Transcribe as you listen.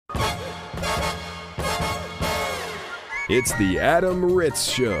It's the Adam Ritz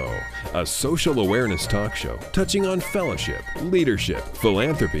Show, a social awareness talk show touching on fellowship, leadership,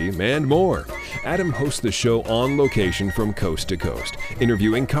 philanthropy, and more. Adam hosts the show on location from coast to coast,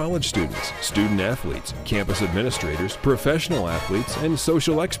 interviewing college students, student athletes, campus administrators, professional athletes, and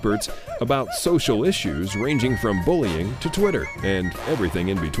social experts about social issues ranging from bullying to Twitter and everything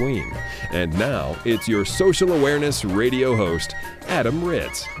in between. And now, it's your social awareness radio host, Adam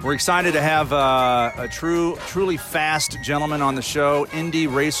Ritz. We're excited to have a truly fast gentleman on the show. Indy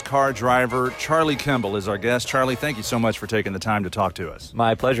race car driver Charlie Kimball is our guest. Charlie, thank you so much for taking the time to talk to us.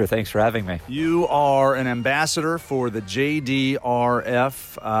 My pleasure. Thanks for having me. You are an ambassador for the JDRF,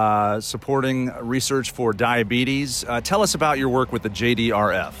 supporting research for diabetes. Tell us about your work with the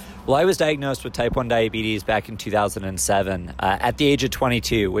JDRF. Well, I was diagnosed with type 1 diabetes back in 2007 at the age of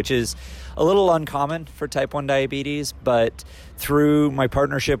 22, which is a little uncommon for type 1 diabetes, but through my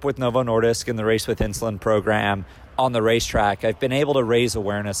partnership with Novo Nordisk and the Race with Insulin program on the racetrack, I've been able to raise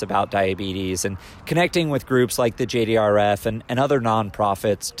awareness about diabetes, and connecting with groups like the JDRF and other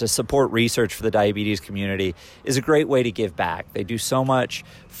nonprofits to support research for the diabetes community is a great way to give back. They do so much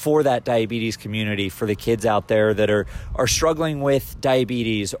for that diabetes community, for the kids out there that are struggling with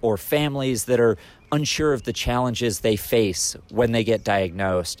diabetes, or families that are unsure of the challenges they face when they get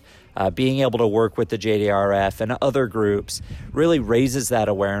diagnosed. Being able to work with the JDRF and other groups really raises that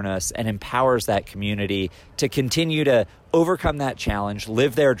awareness and empowers that community to continue to overcome that challenge,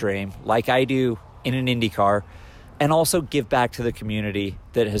 live their dream like I do in an Indy car, and also give back to the community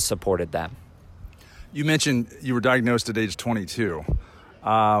that has supported them. You mentioned you were diagnosed at age 22.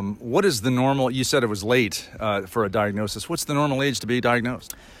 What is the normal, you said it was late for a diagnosis. What's the normal age to be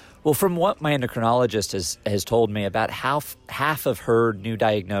diagnosed? Well, from what my endocrinologist has told me, about half of her new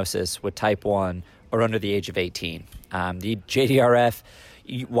diagnosis with type 1 are under the age of 18. The JDRF,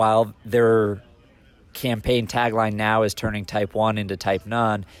 while their campaign tagline now is turning type 1 into type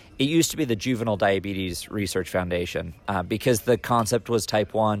none, it used to be the Juvenile Diabetes Research Foundation because the concept was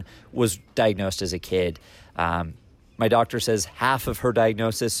type 1 was diagnosed as a kid. My doctor says half of her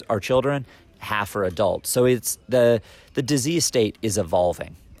diagnosis are children, half are adults. So it's the disease state is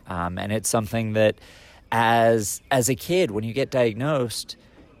evolving. And it's something that as a kid, when you get diagnosed,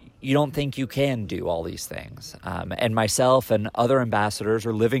 you don't think you can do all these things. And myself and other ambassadors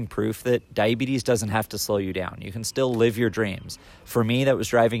are living proof that diabetes doesn't have to slow you down. You can still live your dreams. For me, that was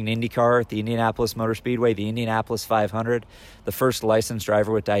driving an Indy car at the Indianapolis Motor Speedway, the Indianapolis 500, the first licensed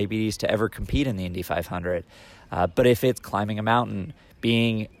driver with diabetes to ever compete in the Indy 500. But if it's climbing a mountain,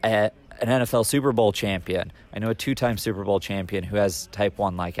 being an NFL Super Bowl champion, I know a two-time Super Bowl champion who has type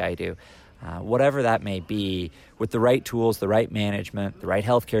 1 like I do. Whatever that may be, with the right tools, the right management, the right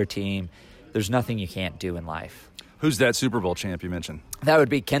healthcare team, there's nothing you can't do in life. Who's that Super Bowl champ you mentioned? That would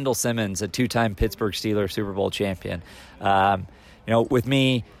be Kendall Simmons, a two-time Pittsburgh Steelers Super Bowl champion. With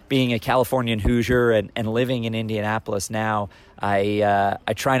me being a Californian Hoosier and living in Indianapolis now, I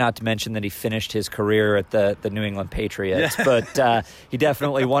try not to mention that he finished his career at the New England Patriots, but he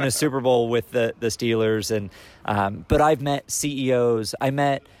definitely won a Super Bowl with the Steelers. But I've met CEOs. I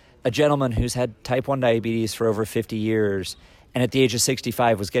met a gentleman who's had type 1 diabetes for over 50 years, and at the age of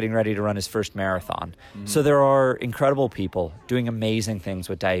 65 was getting ready to run his first marathon. Mm-hmm. So there are incredible people doing amazing things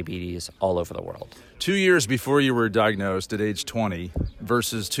with diabetes all over the world. 2 years before you were diagnosed at age 20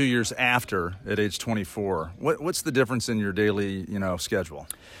 versus 2 years after at age 24. What's the difference in your daily, schedule?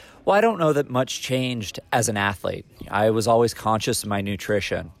 Well, I don't know that much changed as an athlete. I was always conscious of my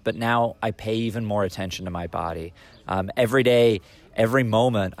nutrition, but now I pay even more attention to my body. Every day, every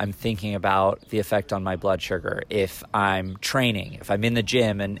moment, I'm thinking about the effect on my blood sugar. If I'm training, if I'm in the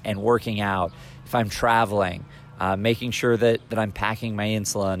gym and working out, if I'm traveling, making sure that I'm packing my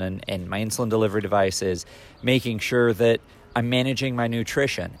insulin and my insulin delivery devices, making sure that I'm managing my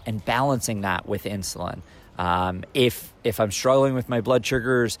nutrition and balancing that with insulin. If I'm struggling with my blood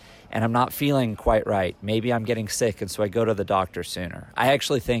sugars and I'm not feeling quite right, maybe I'm getting sick, and so I go to the doctor sooner. I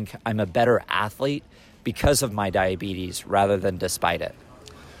actually think I'm a better athlete because of my diabetes rather than despite it.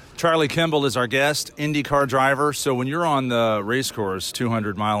 Charlie Kimball is our guest, IndyCar driver. So when you're on the race course,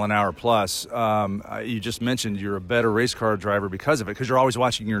 200 mile an hour plus, you just mentioned you're a better race car driver because of it, because you're always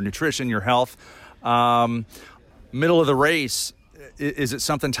watching your nutrition, your health. Middle of the race, is it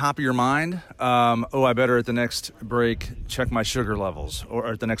something top of your mind? I better at the next break check my sugar levels, or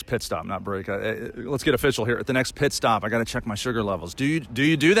at the next pit stop, not break. Let's get official here. At the next pit stop, I got to check my sugar levels. Do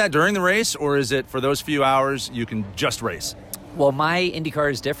you do that during the race, or is it for those few hours you can just race? Well, my IndyCar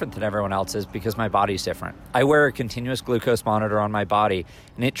is different than everyone else's because my body's different. I wear a continuous glucose monitor on my body,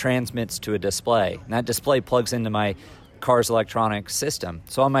 and it transmits to a display. And that display plugs into my car's electronic system.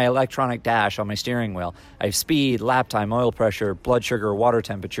 So on my electronic dash, on my steering wheel, I have speed, lap time, oil pressure, blood sugar, water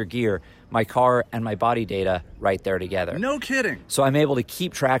temperature, gear, my car, and my body data right there together. No kidding. So I'm able to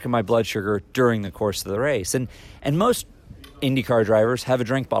keep track of my blood sugar during the course of the race. And most IndyCar drivers have a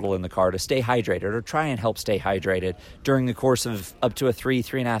drink bottle in the car to stay hydrated or try and help stay hydrated during the course of up to a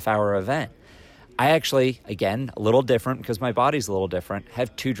 3.5 hour event. I actually, again, a little different because my body's a little different,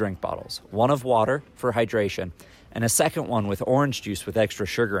 have 2 drink bottles. One of water for hydration and a second one with orange juice with extra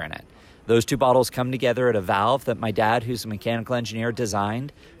sugar in it. Those 2 bottles come together at a valve that my dad, who's a mechanical engineer,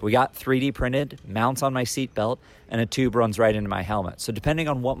 designed. We got 3D printed, mounts on my seatbelt, and a tube runs right into my helmet. So depending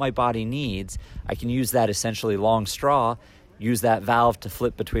on what my body needs, I can use that essentially long straw, use that valve to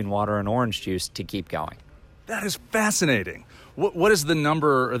flip between water and orange juice to keep going. That is fascinating. What is the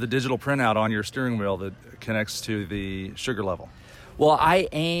number or the digital printout on your steering wheel that connects to the sugar level? Well, I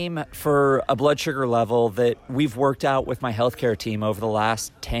aim for a blood sugar level that we've worked out with my healthcare team over the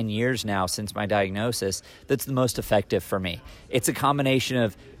last 10 years now since my diagnosis that's the most effective for me. It's a combination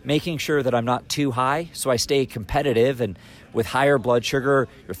of making sure that I'm not too high so I stay competitive, and with higher blood sugar,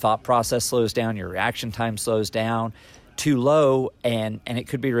 your thought process slows down, your reaction time slows down. Too low, and it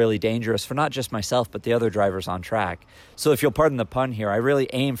could be really dangerous for not just myself, but the other drivers on track. So if you'll pardon the pun here, I really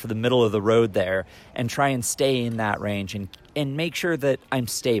aim for the middle of the road there and try and stay in that range and make sure that I'm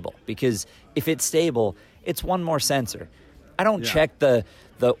stable, because if it's stable, it's one more sensor. I don't check the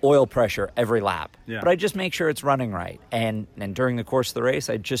oil pressure every lap, but I just make sure it's running right. And during the course of the race,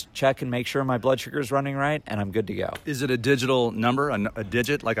 I just check and make sure my blood sugar is running right, and I'm good to go. Is it a digital number, a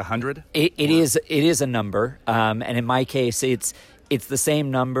digit, like 100? It is a number, and in my case, it's the same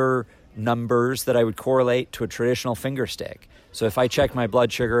numbers that I would correlate to a traditional finger stick. So if I check my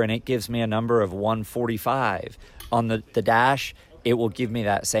blood sugar and it gives me a number of 145 on the dash, it will give me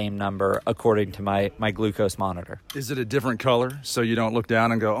that same number according to my glucose monitor. Is it a different color so you don't look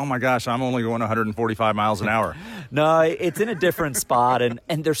down and go, oh my gosh, I'm only going 145 miles an hour? No, it's in a different spot, and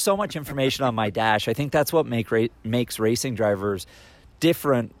there's so much information on my dash. I think that's what makes racing drivers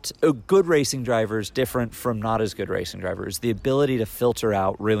different, good racing drivers different from not as good racing drivers, the ability to filter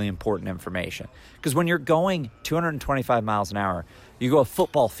out really important information. Because when you're going 225 miles an hour, you go a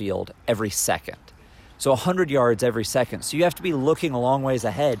football field every second. So 100 yards every second. So you have to be looking a long ways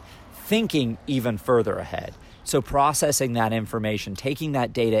ahead, thinking even further ahead. So processing that information, taking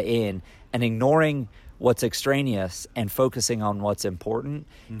that data in, and ignoring what's extraneous and focusing on what's important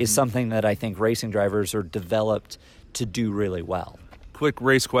is something that I think racing drivers are developed to do really well. Quick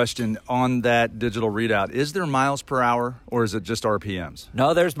race question on that digital readout. Is there miles per hour, or is it just RPMs?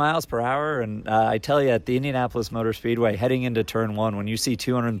 No, there's miles per hour. And I tell you, at the Indianapolis Motor Speedway, heading into turn 1, when you see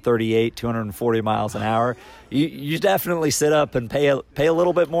 238, 240 miles an hour, you definitely sit up and pay a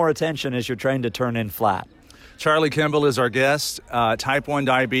little bit more attention as you're trying to turn in flat. Charlie Kimball is our guest, type 1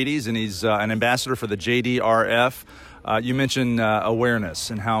 diabetes, and he's an ambassador for the JDRF. You mentioned awareness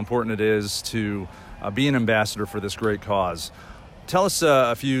and how important it is to be an ambassador for this great cause. Tell us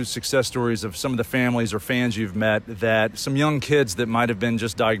a few success stories of some of the families or fans you've met, that some young kids that might have been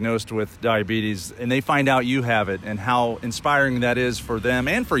just diagnosed with diabetes and they find out you have it, and how inspiring that is for them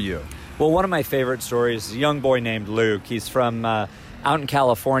and for you. Well, one of my favorite stories is a young boy named Luke. He's from out in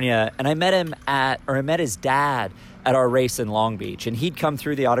California, and I met his dad at our race in Long Beach, and he'd come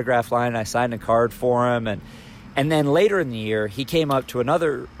through the autograph line and I signed a card for him, and then later in the year he came up to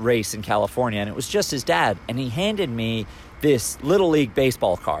another race in California, and it was just his dad, and he handed me this Little League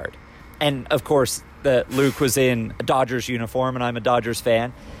baseball card. And of course, Luke was in a Dodgers uniform, and I'm a Dodgers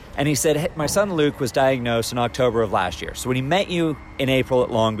fan. And he said, hey, my son Luke was diagnosed in October of last year. So when he met you in April at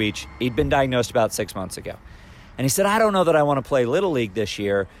Long Beach, he'd been diagnosed about 6 months ago. And he said, I don't know that I want to play Little League this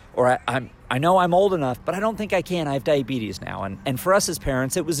year, or I know I'm old enough, but I don't think I can. I have diabetes now. And for us as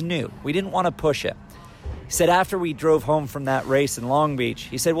parents, it was new. We didn't want to push it. He said after we drove home from that race in Long Beach,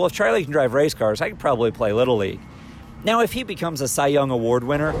 he said, well, if Charlie can drive race cars, I could probably play Little League. Now, if he becomes a Cy Young Award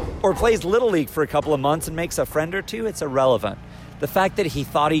winner or plays Little League for a couple of months and makes a friend or two, it's irrelevant. The fact that he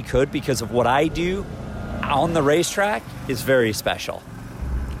thought he could because of what I do on the racetrack is very special.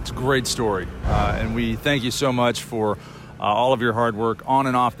 It's a great story, and we thank you so much for all of your hard work on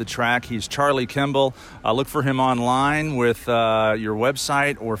and off the track. He's Charlie Kimball. Look for him online with your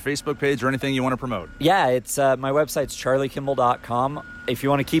website or Facebook page or anything you want to promote. Yeah, it's my website's charliekimball.com. If you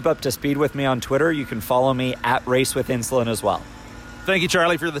want to keep up to speed with me on Twitter, you can follow me at Race with Insulin as well. Thank you,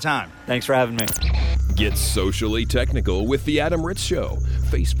 Charlie, for the time. Thanks for having me. Get socially technical with The Adam Ritz Show.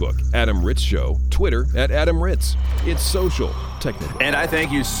 Facebook, Adam Ritz Show. Twitter, @AdamRitz. It's social, technical. And I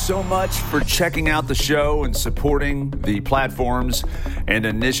thank you so much for checking out the show and supporting the platforms and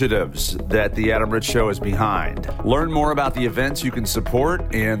initiatives that The Adam Ritz Show is behind. Learn more about the events you can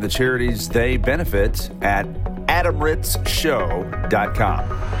support and the charities they benefit at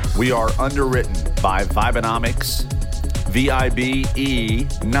adamritzshow.com. We are underwritten by Vibenomics,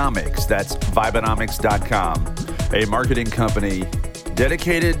 VIBE-nomics. That's Vibenomics.com, a marketing company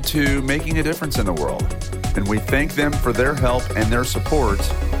dedicated to making a difference in the world. And we thank them for their help and their support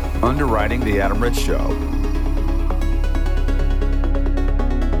underwriting The Adam Ritz Show.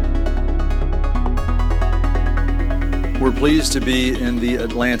 We're pleased to be in the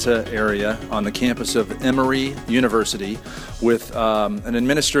Atlanta area on the campus of Emory University with an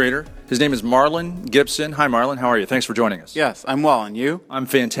administrator. His name is Marlon Gibson. Hi, Marlon. How are you? Thanks for joining us. Yes, I'm well. And you? I'm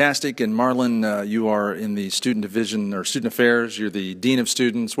fantastic. And Marlon, you are in the student division or student affairs. You're the dean of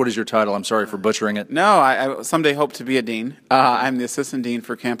students. What is your title? I'm sorry for butchering it. No, I someday hope to be a dean. I'm the assistant dean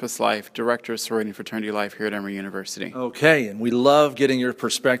for campus life, director of sorority and fraternity life here at Emory University. Okay, and we love getting your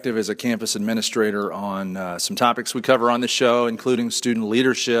perspective as a campus administrator on some topics we cover on the show, including student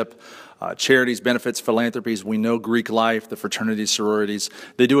leadership, charities, benefits, philanthropies. We know Greek life, the fraternities, sororities.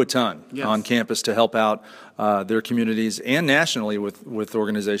 They do a ton on campus to help out their communities and nationally with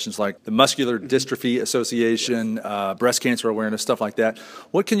organizations like the Muscular Dystrophy Association, breast cancer awareness, stuff like that.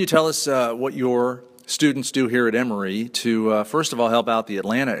 What can you tell us what your students do here at Emory to, first of all, help out the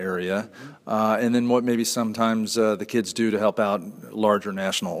Atlanta area, and then what maybe sometimes the kids do to help out larger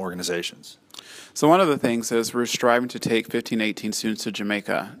national organizations? So one of the things is we're striving to take 15, 18 students to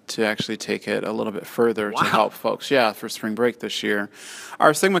Jamaica to actually take it a little bit further to help folks. Yeah, for spring break this year.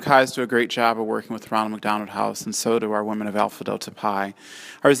 Our Sigma Chi's do a great job of working with Ronald McDonald House, and so do our Women of Alpha Delta Pi.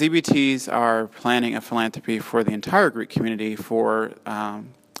 Our ZBTs are planning a philanthropy for the entire Greek community for,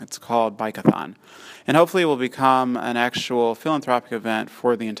 it's called Bike-a-thon. And hopefully it will become an actual philanthropic event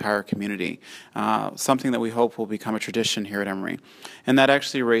for the entire community, something that we hope will become a tradition here at Emory. And that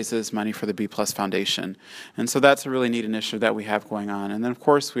actually raises money for the B Plus Foundation. And so that's a really neat initiative that we have going on. And then, of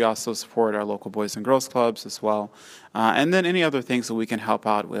course, we also support our local Boys and Girls Clubs as well. And then any other things that we can help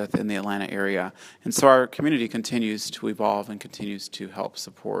out with in the Atlanta area. And so our community continues to evolve and continues to help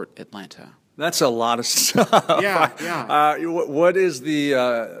support Atlanta. That's a lot of stuff. Yeah. What is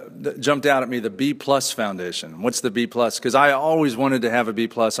that jumped out at me, the B Plus Foundation? What's the B Plus? Because I always wanted to have a B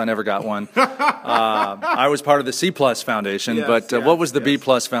Plus. I never got one. I was part of the C Plus Foundation, but what was the B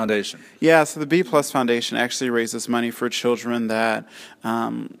Plus Foundation? Yeah, so the B Plus Foundation actually raises money for children that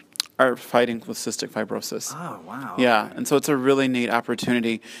are fighting with cystic fibrosis. Oh, wow. Yeah, and so it's a really neat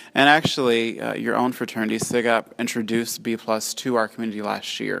opportunity. And actually, your own fraternity, SIGUP, introduced B Plus to our community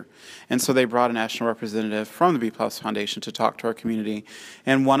last year. And so they brought a national representative from the B Plus Foundation to talk to our community.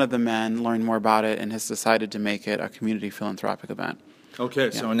 And one of the men learned more about it and has decided to make it a community philanthropic event. Okay,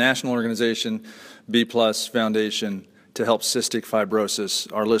 so a national organization, B Plus Foundation, to help cystic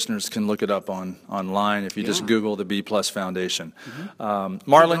fibrosis. Our listeners can look it up online if you just Google the B Plus Foundation.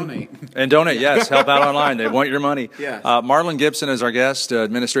 Marlon, and donate, yes, help out online. They want your money. Yes. Marlon Gibson is our guest,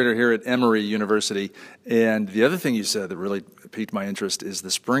 administrator here at Emory University. And the other thing you said that really piqued my interest is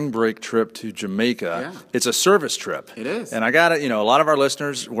the spring break trip to Jamaica. Yeah. It's a service trip. It is. And I got it, a lot of our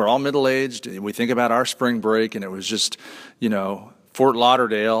listeners, we're all middle-aged. We think about our spring break, and it was just, Fort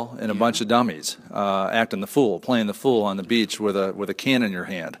Lauderdale and a bunch of dummies acting the fool, playing the fool on the beach with a can in your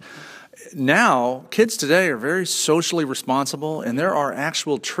hand. Now, kids today are very socially responsible, and there are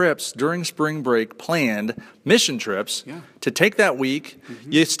actual trips during spring break planned, mission trips, to take that week.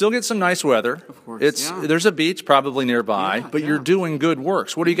 You still get some nice weather. Of course, There's a beach probably nearby, but you're doing good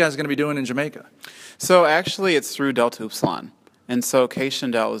works. What are you guys going to be doing in Jamaica? So actually, it's through Delta Upsilon. And so Kay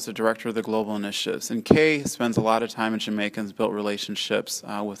Schindel is the director of the global initiatives. And Kay spends a lot of time in Jamaica and has built relationships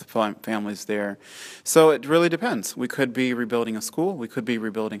with families there. So it really depends. We could be rebuilding a school. We could be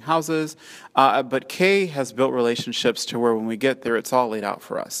rebuilding houses. But Kay has built relationships to where when we get there, it's all laid out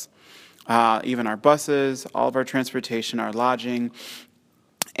for us. Even our buses, all of our transportation, our lodging,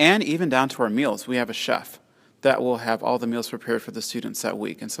 and even down to our meals. We have a chef that will have all the meals prepared for the students that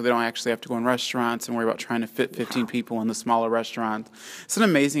week. And so they don't actually have to go in restaurants and worry about trying to fit 15 people in the smaller restaurant. It's an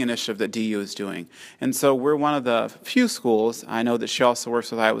amazing initiative that DU is doing. And so we're one of the few schools. I know that she also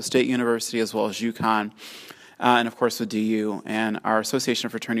works with Iowa State University as well as UConn. And of course with DU and our Association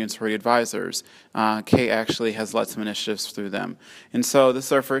of Fraternity and Sorority Advisors. Kay actually has led some initiatives through them. And so this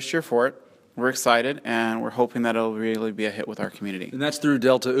is our first year for it. We're excited, and we're hoping that it'll really be a hit with our community. And that's through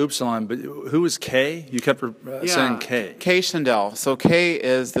Delta Upsilon, but who is Kay? You kept saying Kay. Kay Schendel. So Kay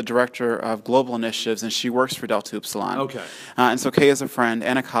is the director of global initiatives, and she works for Delta Upsilon. Okay. And so Kay is a friend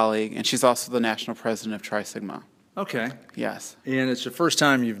and a colleague, and she's also the national president of Tri Sigma. Okay. Yes. And it's the first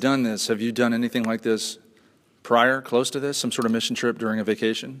time you've done this. Have you done anything like this prior, close to this, some sort of mission trip during a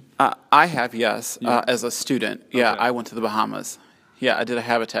vacation? I have, yes, as a student. Yeah, I went to the Bahamas. Yeah, I did a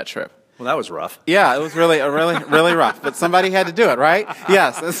habitat trip. Well, that was rough. Yeah, it was really rough, but somebody had to do it, right?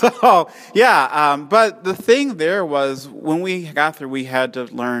 Yes. And so, but the thing there was when we got there, we had to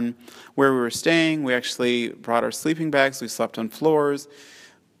learn where we were staying. We actually brought our sleeping bags. We slept on floors.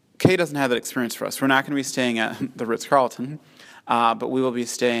 Kay doesn't have that experience for us. We're not going to be staying at the Ritz-Carlton, but we will be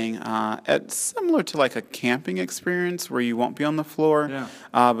staying at similar to like a camping experience where you won't be on the floor,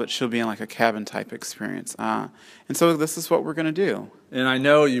 but she'll be in like a cabin type experience. And so this is what we're going to do. And I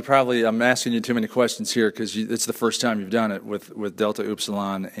know I'm asking you too many questions here because it's the first time you've done it with Delta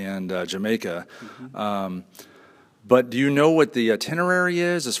Upsilon and Jamaica. Mm-hmm. But do you know what the itinerary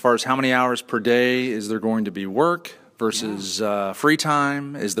is as far as how many hours per day is there going to be work versus free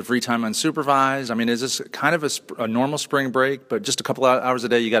time? Is the free time unsupervised? I mean, is this kind of a normal spring break, but just a couple of hours a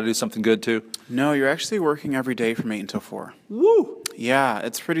day, you got to do something good too? No, you're actually working every day from 8 until 4. Woo! Yeah,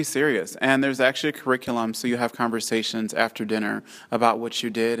 it's pretty serious. And there's actually a curriculum, so you have conversations after dinner about what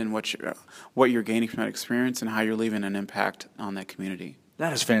you did and what you're gaining from that experience and how you're leaving an impact on that community.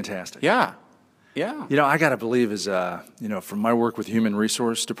 That is fantastic. Yeah. Yeah. I got to believe from my work with human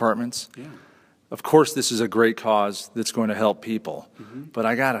resource departments, of course, this is a great cause that's going to help people, but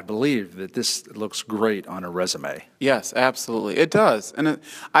I got to believe that this looks great on a resume. Yes, absolutely. It does. And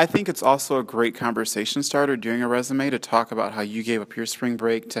I think it's also a great conversation starter during a resume to talk about how you gave up your spring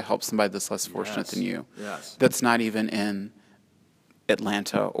break to help somebody that's less fortunate than you. Yes. That's not even in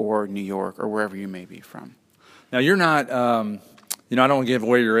Atlanta or New York or wherever you may be from. Now, you're not, I don't want to give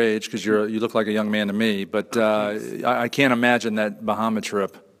away your age because you look like a young man to me, but I can't imagine that Bahama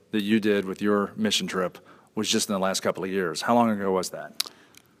trip that you did with your mission trip was just in the last couple of years. How long ago was that?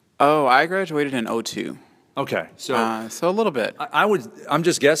 Oh, I graduated in 2002. Okay, so a little bit. I'm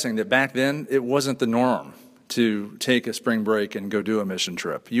just guessing that back then it wasn't the norm to take a spring break and go do a mission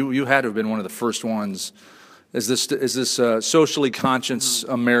trip. You had to have been one of the first ones. As this socially conscious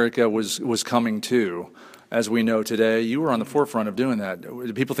America was coming to, as we know today, you were on the forefront of doing that.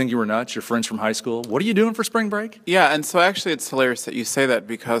 Did people think you were nuts? Your friends from high school? What are you doing for spring break? Yeah, and so actually it's hilarious that you say that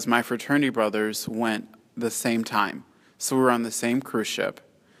because my fraternity brothers went the same time. So we were on the same cruise ship,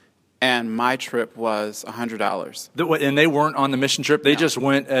 and my trip was $100. And they weren't on the mission trip? They just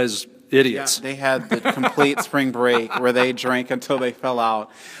went as idiots. Yeah, they had the complete spring break where they drank until they fell out.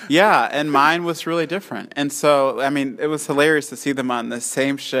 Yeah, and mine was really different. And so, I mean, it was hilarious to see them on the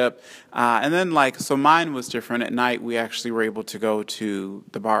same ship. And then, so mine was different. At night, we actually were able to go to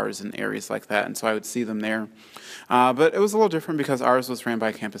the bars and areas like that. And so I would see them there. But it was a little different because ours was ran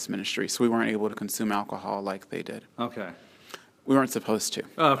by campus ministry, so we weren't able to consume alcohol like they did. Okay. We weren't supposed to.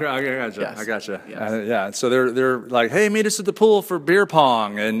 Oh, okay, I gotcha. Yes. I gotcha. Yes. So they're like, hey, meet us at the pool for beer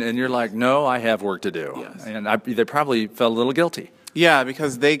pong, and you're like, no, I have work to do. Yes. And they probably felt a little guilty. Yeah,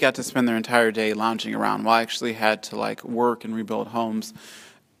 because they got to spend their entire day lounging around while I actually had to work and rebuild homes.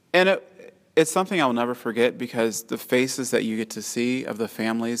 And it's something I'll never forget because the faces that you get to see of the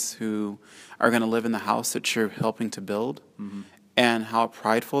families who are going to live in the house that you're helping to build and how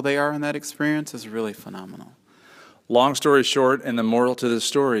prideful they are in that experience is really phenomenal. Long story short, and the moral to this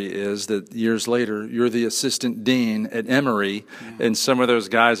story is that years later, you're the assistant dean at Emory, and some of those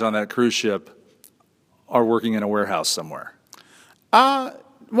guys on that cruise ship are working in a warehouse somewhere.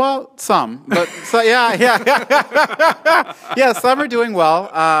 Well, some, but yeah. Yeah, some are doing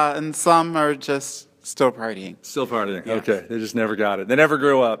well, and some are just still partying. Still partying. Yeah. Okay, they just never got it. They never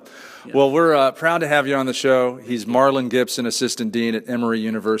grew up. Yeah. Well, we're proud to have you on the show. He's Marlon Gibson, assistant dean at Emory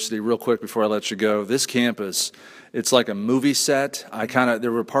University. Real quick before I let you go, this campus, it's like a movie set.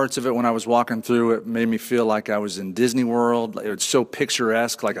 There were parts of it when I was walking through it made me feel like I was in Disney World. It's so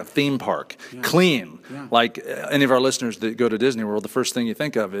picturesque, like a theme park, clean. Yeah. Like any of our listeners that go to Disney World, the first thing you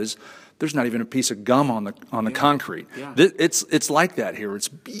think of is there's not even a piece of gum on the concrete. Yeah. It's like that here. It's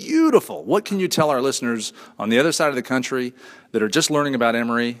beautiful. What can you tell our listeners on the other side of the country that are just learning about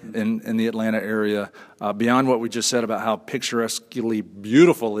Emory in the Atlanta area, beyond what we just said about how picturesquely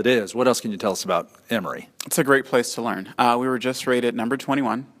beautiful it is? What else can you tell us about Emory? It's a great place to learn. We were just rated number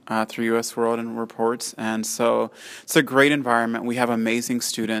 21 through U.S. World and Reports, and so it's a great environment. We have amazing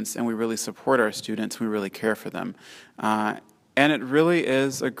students, and we really support our students. We really care for them. And it really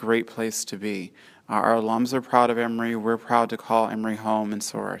is a great place to be. Our alums are proud of Emory. We're proud to call Emory home, and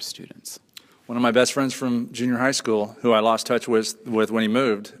so are our students. One of my best friends from junior high school, who I lost touch with when he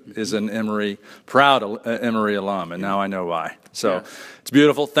moved, is an proud Emory alum, and now I know why. So it's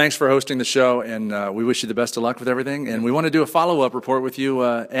beautiful. Thanks for hosting the show, and we wish you the best of luck with everything. And we want to do a follow-up report with you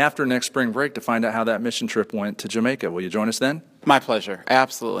after next spring break to find out how that mission trip went to Jamaica. Will you join us then? My pleasure.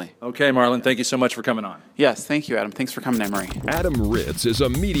 Absolutely. Okay, Marlon, thank you so much for coming on. Yes, thank you, Adam. Thanks for coming, Emory. Adam Ritz is a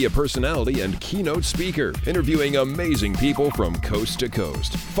media personality and keynote speaker, interviewing amazing people from coast to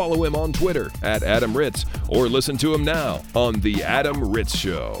coast. Follow him on Twitter at Adam Ritz, or listen to him now on The Adam Ritz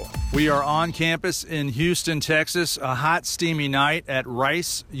Show. We are on campus in Houston, Texas, a hot, steamy night at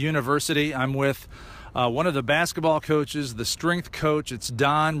Rice University. I'm with one of the basketball coaches, the strength coach. It's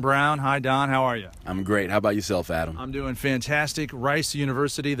Don Brown. Hi, Don. How are you? I'm great. How about yourself, Adam? I'm doing fantastic. Rice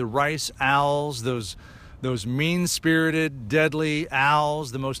University, the Rice Owls, those mean-spirited, deadly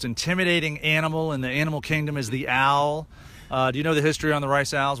owls. The most intimidating animal in the animal kingdom is the owl. Do you know the history on the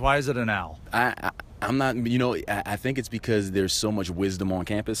Rice Owls? Why is it an owl? I'm not, I think it's because there's so much wisdom on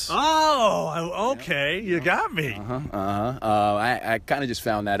campus. Oh, okay. You got me. I kind of just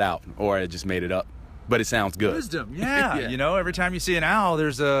found that out, or I just made it up. But it sounds good. Wisdom, yeah. Yeah. Every time you see an owl,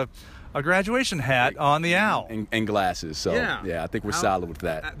 there's a graduation hat on the owl. And glasses. So, yeah, I think we're solid with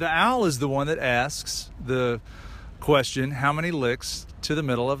that. The owl is the one that asks the question, how many licks to the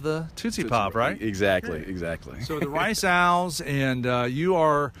middle of the Tootsie Pop, right? Exactly. So the Rice Owls, and you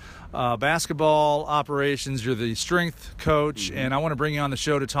are basketball operations. You're the strength coach, and I want to bring you on the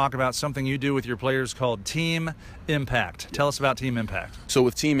show to talk about something you do with your players called Team Impact. Tell us about Team Impact. So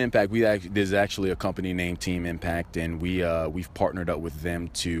with Team Impact, there's actually a company named Team Impact, and we've partnered up with them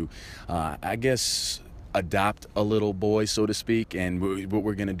to, adopt a little boy, so to speak, and what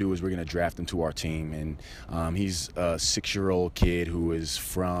we're going to do is we're going to draft him to our team. And he's a 6-year-old kid who is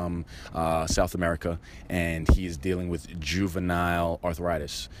from South America, and he is dealing with juvenile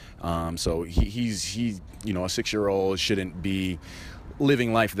arthritis. So he's a 6-year-old shouldn't be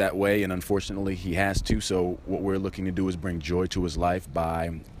living life that way, and unfortunately he has to. So what we're looking to do is bring joy to his life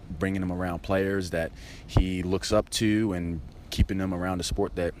by bringing him around players that he looks up to and keeping him around a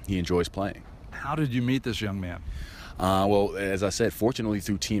sport that he enjoys playing. How did you meet this young man? Well, as I said, fortunately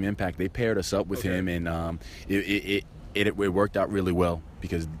through Team Impact, they paired us up with him, and it worked out really well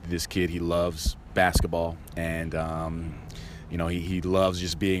because this kid, he loves basketball, and he loves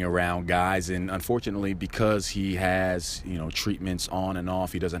just being around guys. And unfortunately, because he has treatments on and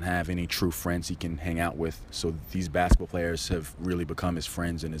off, he doesn't have any true friends he can hang out with. So these basketball players have really become his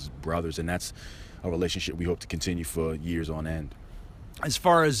friends and his brothers, and that's a relationship we hope to continue for years on end. As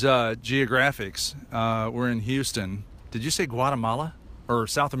far as geographics, we're in Houston. Did you say Guatemala or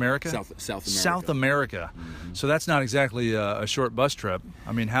South America? South America. South America. Mm-hmm. So that's not exactly a short bus trip.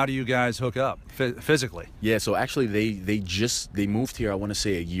 I mean, how do you guys hook up physically? Yeah, so actually they moved here, I want to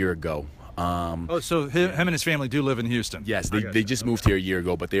say, a year ago. So him and his family do live in Houston. Yes, they just moved here a year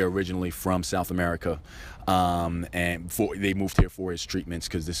ago, but they're originally from South America, and they moved here for his treatments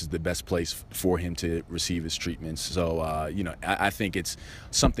because this is the best place for him to receive his treatments. So I think it's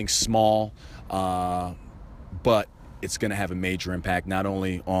something small, but it's going to have a major impact not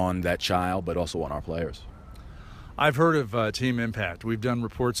only on that child but also on our players. I've heard of Team Impact. We've done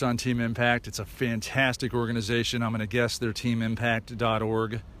reports on Team Impact. It's a fantastic organization. I'm going to guess they're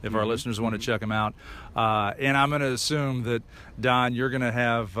teamimpact.org if our listeners want to check them out. And I'm going to assume that, Don, you're going to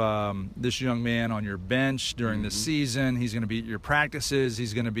have this young man on your bench during the season. He's going to be at your practices.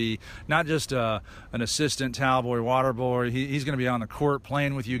 He's going to be not just an assistant towel boy, water boy. He's going to be on the court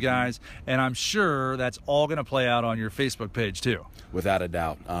playing with you guys. And I'm sure that's all going to play out on your Facebook page too. Without a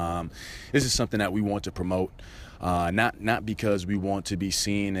doubt. This is something that we want to promote. Not because we want to be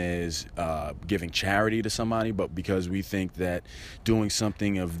seen as giving charity to somebody, but because we think that doing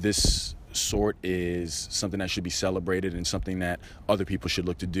something of this sort is something that should be celebrated and something that other people should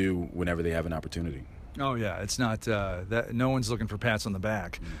look to do whenever they have an opportunity. Oh yeah, it's not that no one's looking for pats on the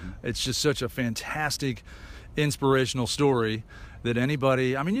back. Mm-hmm. It's just such a fantastic, inspirational story that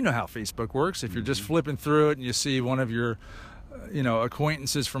anybody. I mean, you know how Facebook works. If you're just flipping through it and you see one of your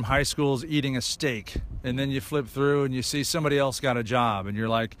acquaintances from high schools eating a steak, and then you flip through and you see somebody else got a job, and you're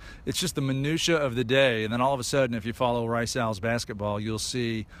like, it's just the minutia of the day. And then all of a sudden, if you follow Rice Owls basketball, you'll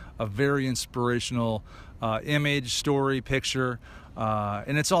see a very inspirational image, story, picture,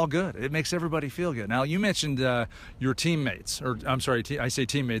 and it's all good. It makes everybody feel good. Now, you mentioned your teammates, or I'm sorry, I say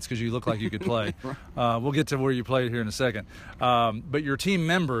teammates because you look like you could play. We'll get to where you played here in a second. But your team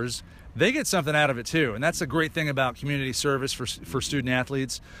members, they get something out of it too, and that's a great thing about community service for student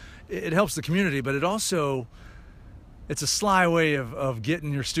athletes. It helps the community, but it's a sly way of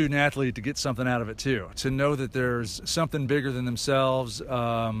getting your student athlete to get something out of it too, to know that there's something bigger than themselves.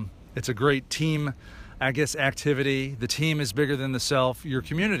 It's a great team, I guess, activity. The team is bigger than the self. Your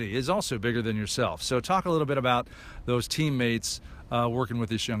community is also bigger than yourself. So talk a little bit about those teammates working with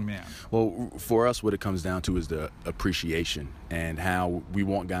this young man. Well, for us, what it comes down to is the appreciation and how we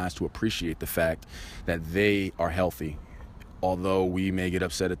want guys to appreciate the fact that they are healthy. Although we may get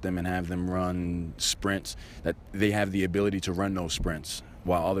upset at them and have them run sprints, that they have the ability to run those sprints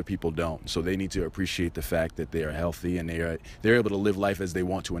while other people don't. So they need to appreciate the fact that they are healthy and they're able to live life as they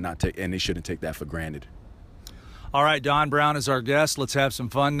want to and they shouldn't take that for granted. All right, Don Brown is our guest. Let's have some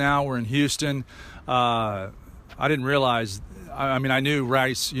fun now. We're in Houston. I didn't realize, I mean, I knew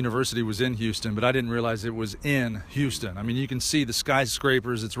Rice University was in Houston, but I didn't realize it was in Houston. I mean, you can see the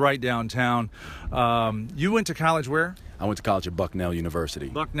skyscrapers. It's right downtown. You went to college where? I went to college at Bucknell University.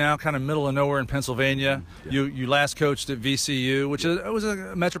 Bucknell, kind of middle of nowhere in Pennsylvania. Yeah. You last coached at VCU, which was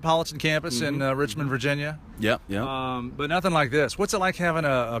a metropolitan campus in Richmond, Virginia. Yep. But nothing like this. What's it like having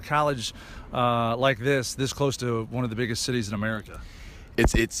a college like this close to one of the biggest cities in America?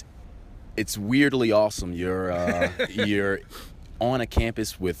 It's weirdly awesome. You're on a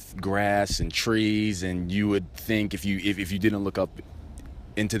campus with grass and trees, and you would think if you didn't look up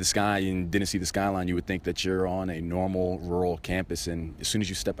into the sky and didn't see the skyline, you would think that you're on a normal rural campus. And as soon as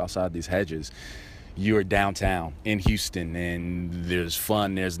you step outside these hedges, you're downtown in Houston, and there's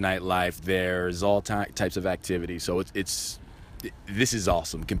fun, there's nightlife, there's all types of activity. So this is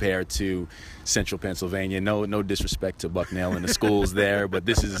awesome compared to central Pennsylvania. No disrespect to Bucknell and the schools there, but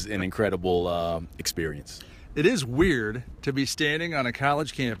this is an incredible experience. It is weird to be standing on a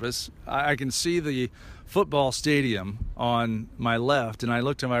college campus. I can see the football stadium on my left, and I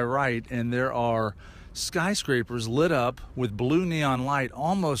look to my right, and there are skyscrapers lit up with blue neon light,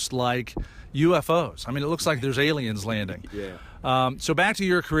 almost like UFOs. I mean, it looks like there's aliens landing. Yeah. So back to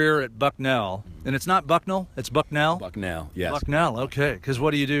your career at Bucknell, and it's not Bucknell, it's Bucknell? Bucknell, yes. Bucknell, okay. Because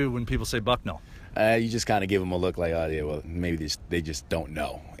what do you do when people say Bucknell? You just kind of give them a look like, oh, yeah, well, maybe they just don't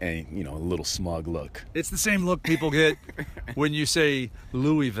know. And, a little smug look. It's the same look people get when you say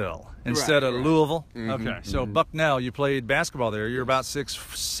Louisville instead of Louisville. Mm-hmm, okay, so Bucknell, you played basketball there. You're about 6'7",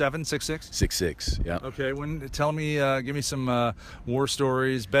 6'6"? 6'6", yeah. Okay, give me some war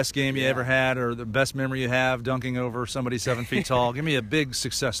stories, best game you ever had, or the best memory you have dunking over somebody 7 feet tall. Give me a big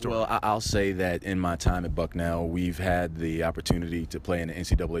success story. Well, I'll say that in my time at Bucknell, we've had the opportunity to play in the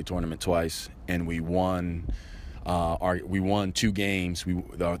NCAA tournament twice, and we won 2 games.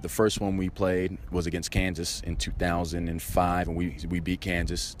 The first one we played was against Kansas in 2005, and we beat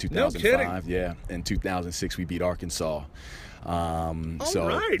Kansas 2005. No kidding. Yeah. In 2006 we beat Arkansas. Right.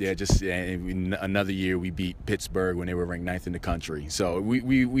 Another year we beat Pittsburgh when they were ranked 9th in the country. So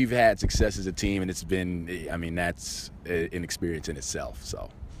we've had success as a team, and it's been, that's an experience in itself. So.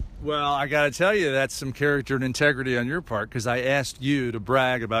 Well, I got to tell you, that's some character and integrity on your part, because I asked you to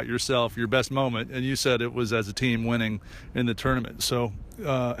brag about yourself, your best moment, and you said it was as a team winning in the tournament. So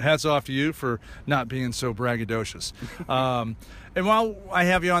hats off to you for not being so braggadocious. And while I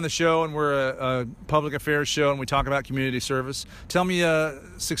have you on the show, and we're a public affairs show and we talk about community service, tell me a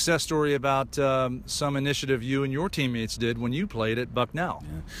success story about some initiative you and your teammates did when you played at Bucknell.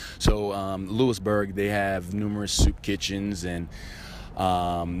 Yeah. So Lewisburg, they have numerous soup kitchens and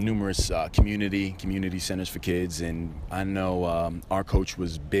numerous community centers for kids, and I know our coach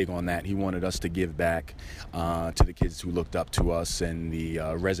was big on that. He wanted us to give back to the kids who looked up to us, and the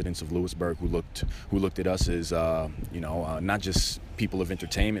residents of Lewisburg who looked at us as not just people of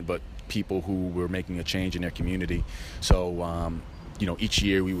entertainment, but people who were making a change in their community. So each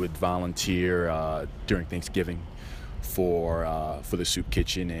year we would volunteer during Thanksgiving for the soup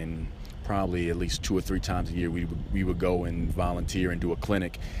kitchen, and probably at least 2 or 3 times a year we would go and volunteer and do a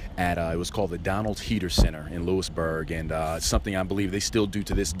clinic at it was called the Donald Heater Center in Lewisburg, and it's something I believe they still do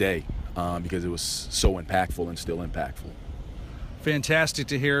to this day because it was so impactful and still impactful. Fantastic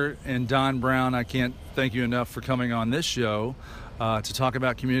to hear. And Don Brown, I can't thank you enough for coming on this show to talk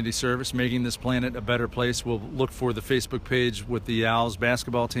about community service, making this planet a better place. We'll look for the Facebook page with the Owls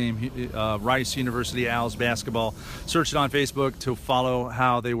basketball team, Rice University Owls basketball. Search it on Facebook to follow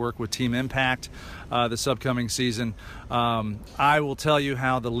how they work with Team Impact this upcoming season. I will tell you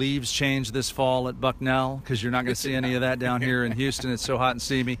how the leaves change this fall at Bucknell, because you're not going to see any of that down here in Houston. It's so hot and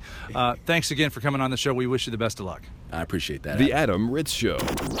steamy. Thanks again for coming on the show. We wish you the best of luck. I appreciate that. The Adam Ritz Show.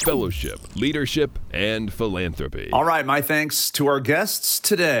 Fellowship, leadership, and philanthropy. All right, my thanks to our guests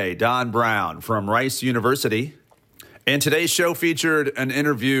today, Don Brown from Rice University. And today's show featured an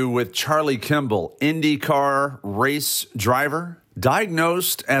interview with Charlie Kimball, IndyCar race driver,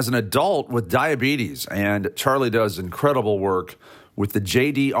 diagnosed as an adult with diabetes. And Charlie does incredible work with the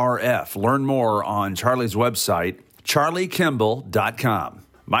JDRF. Learn more on Charlie's website, charliekimball.com.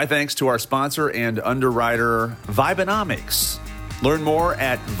 My thanks to our sponsor and underwriter, Vibenomics. Learn more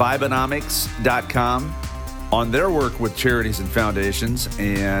at Vibenomics.com on their work with charities and foundations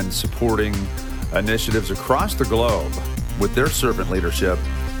and supporting initiatives across the globe with their servant leadership,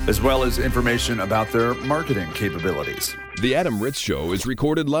 as well as information about their marketing capabilities. The Adam Ritz Show is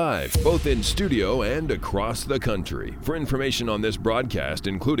recorded live, both in studio and across the country. For information on this broadcast,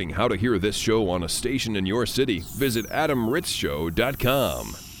 including how to hear this show on a station in your city, visit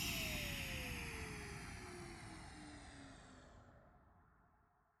AdamRitzShow.com.